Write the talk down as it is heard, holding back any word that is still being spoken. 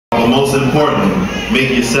most importantly, make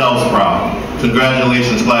yourselves proud.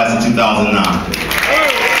 Congratulations, class of 2009.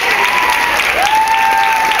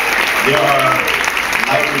 There are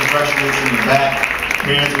light refreshments in the back.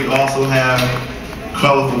 Parents, we also have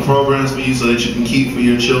colorful programs for you so that you can keep for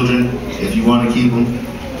your children if you want to keep them.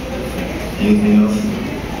 Anything else?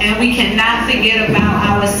 And we cannot forget about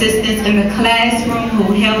our assistants in the classroom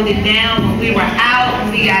who held it down when we were out, when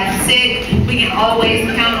we got sick. We can always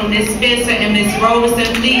count on Miss Spencer and Miss Roberson.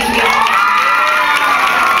 Please give them.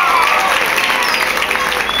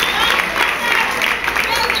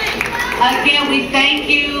 Again, we thank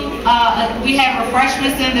you. We have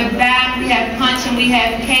refreshments in the back. We have punch and we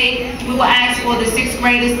have cake. We will ask for the 6th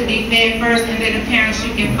graders to be fed first, and then the parents,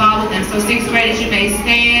 you can follow them. So 6th graders, you may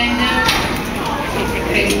stand.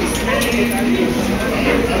 Hay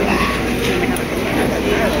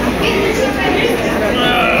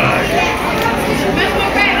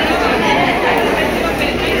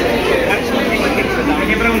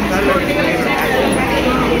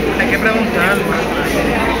que preguntarlo.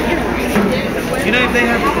 You know, if they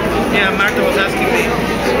have, yeah, Martha was asking me,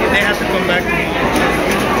 if they have to come back.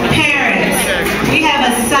 Parents, we have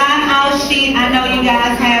a sign-out sheet. I know you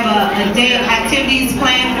guys have a day of activities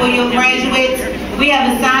planned for your graduates. We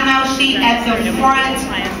have a sign-out sheet at the front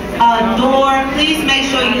door. Please make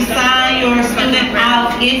sure you sign your student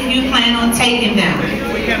out if you plan on taking them.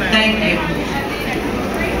 Thank you.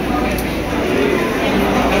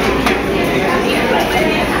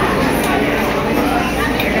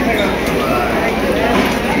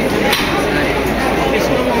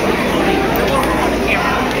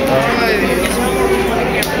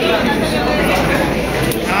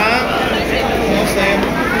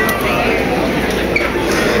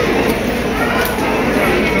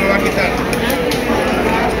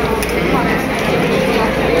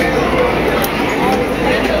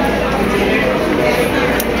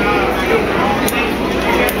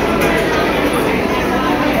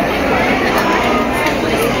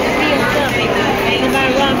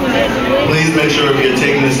 Please make sure if you're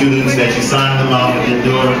taking the students that you sign them out at the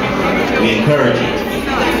door. We encourage you.